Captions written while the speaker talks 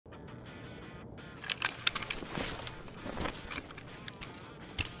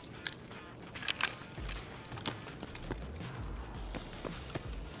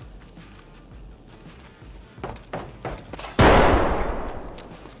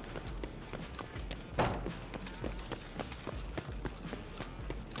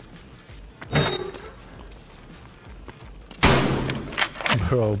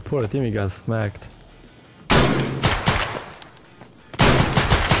Bro, poor Timmy got smacked.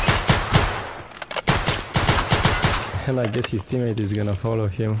 And I guess his teammate is gonna follow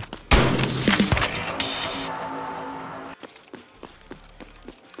him.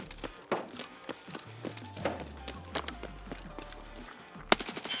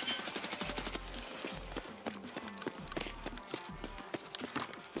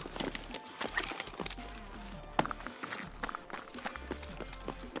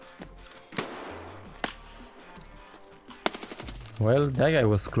 Well, that guy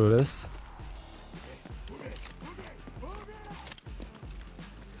was clueless.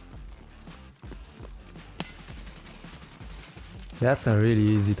 That's a really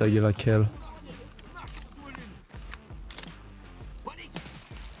easy Tagila kill.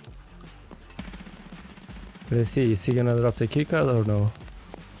 Let's see, is he gonna drop the keycard or no?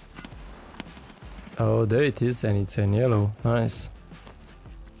 Oh, there it is, and it's in yellow. Nice.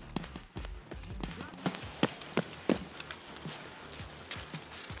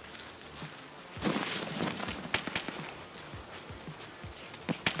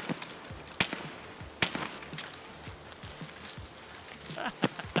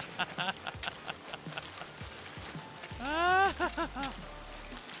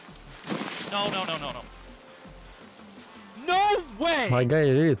 No. No way! My guy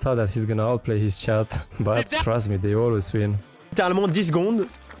really thought that he's gonna outplay his chat, but trust me, they always win. Littéralement 10 secondes.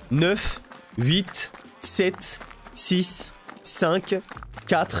 9, 8, 7, 6, 5,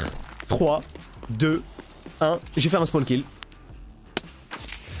 4, 3, 2, 1. J'ai fait un spawn kill.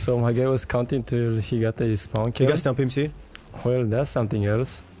 So my guy was counting till he got a spawn kill. Les gars, c'était un PMC. Well, that's something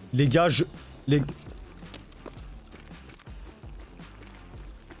else. Les gars,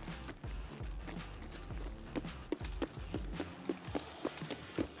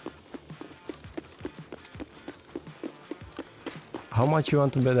 How much you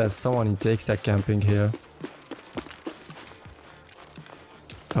want to bet that someone takes that camping here?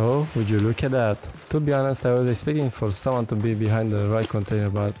 Oh, would you look at that? To be honest, I was expecting for someone to be behind the right container,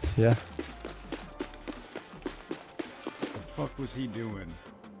 but yeah. What the fuck was he doing?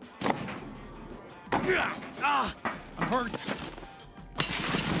 Ah! I'm hurt!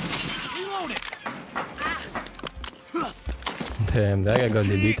 Reload it! Damn, that guy got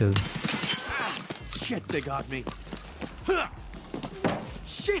deleted. Shit, they got me.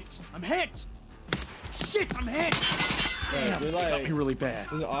 Shit! I'm hit! Shit, I'm hit! Damn, they got me really bad.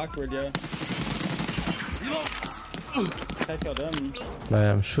 This is awkward, yeah. Heck out them.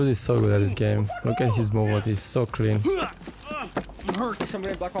 Damn, Shoot is so good at this game. Look at his movement, he's so clean. I'm hurt.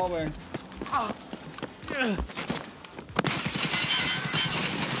 Somebody in black hallway.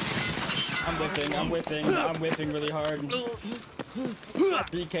 I'm whiffing really hard.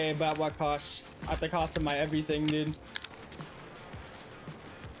 BK about what cost? At the cost of my everything, dude.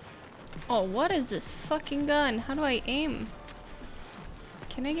 Oh, what is this fucking gun? How do I aim?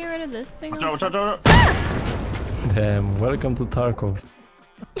 Can I get rid of this thing? Damn, welcome to Tarkov.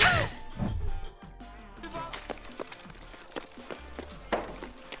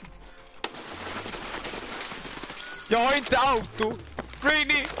 Jag har inte auto!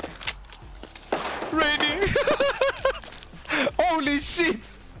 Rainy! Holy shit!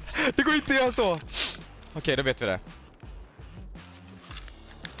 Det går inte att göra så! Okej, då vet vi det.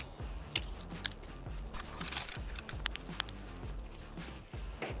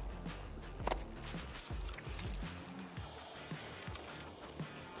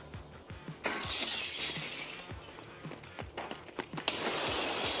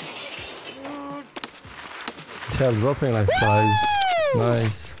 They're dropping like flies.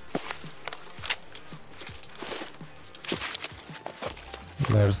 Nice.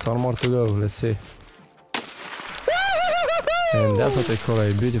 There's one more to go, let's see. And that's what I call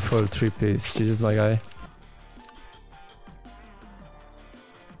a beautiful 3-piece. Jesus, my guy.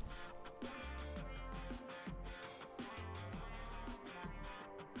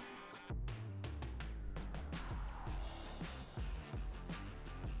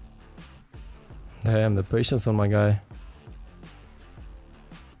 Damn, the patience on my guy.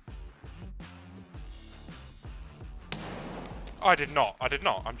 I did not.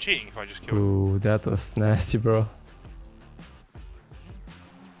 I'm cheating if I just killed him. Ooh, that was nasty, bro.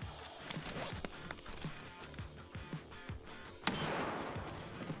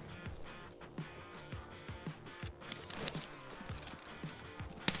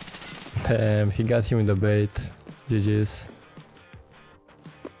 Damn, he got him in the bait. GG's.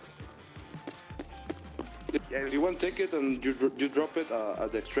 Yeah, you want take it and you drop it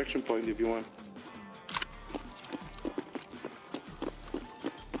at the extraction point if you want.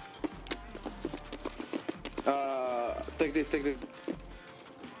 Take this.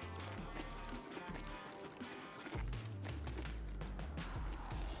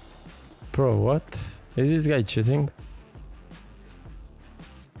 Bro, what? Is this guy cheating?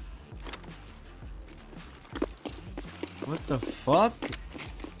 What the fuck?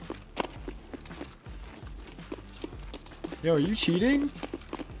 Yo, are you cheating?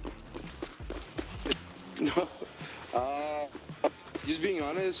 No. Just being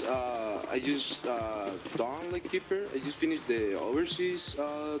honest, I just Dawn like Keeper. I just finished the Overseas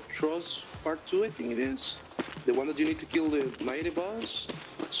Trust Part 2, I think it is. The one that you need to kill the 90 boss.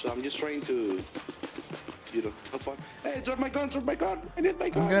 So I'm just trying to, you know, have fun. Hey, drop my gun, drop my gun! I need my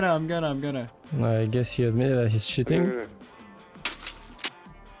gun! I'm gonna. I guess he admitted that he's cheating.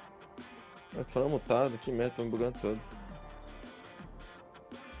 Eu tô falando mutado, que merda, tô me bugando todo.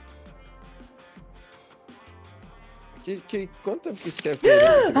 Quanto tempo que isso quer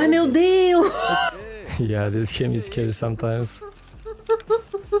ter? Ai meu Deus! Yeah, this game is scary sometimes.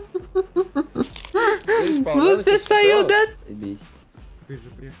 Você saiu da... Ты же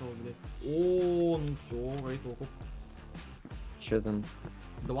приехал, блядь. О, ну все, гайтоку. Чё там?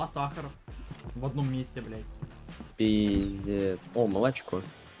 2 сахара. В одном месте, блядь. Пиздец. О, молочко.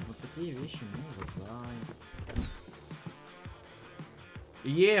 Вот такие вещи мы уважаем.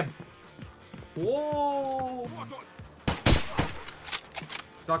 Еб! О!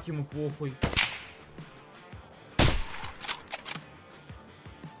 Как ему похуй.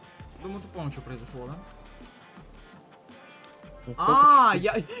 Думаю, ты понял, что произошло, да? А,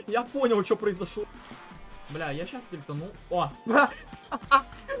 я понял, что произошло. Бля, я сейчас тильтану. О!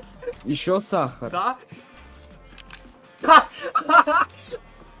 Еще сахар. Да?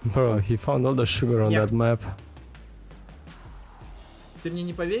 Bro, he found all the sugar on that map. Ты мне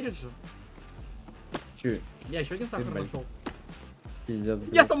не поверишь же? Че? Я еще один сахар нашел. Пиздец.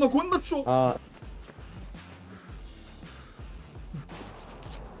 Я самогон нашел. А.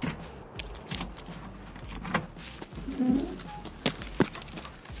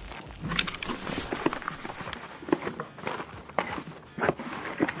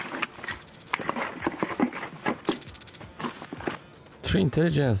 Three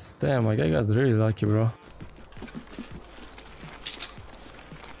intelligence. Damn, my guy got really lucky, bro.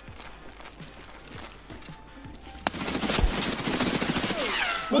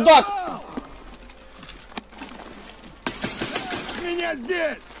 Мудак! Меня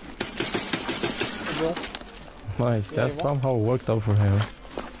здесь! Nice, that somehow worked out for him.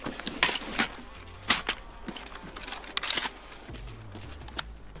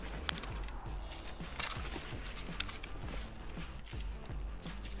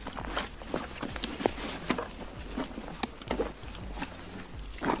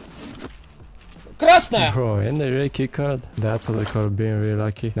 Красная! Bro, and the really key card. That's what I call being really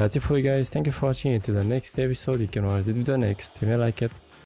lucky. That's it for you guys. Thank you for watching. To the next episode, you can watch the next. If you like it,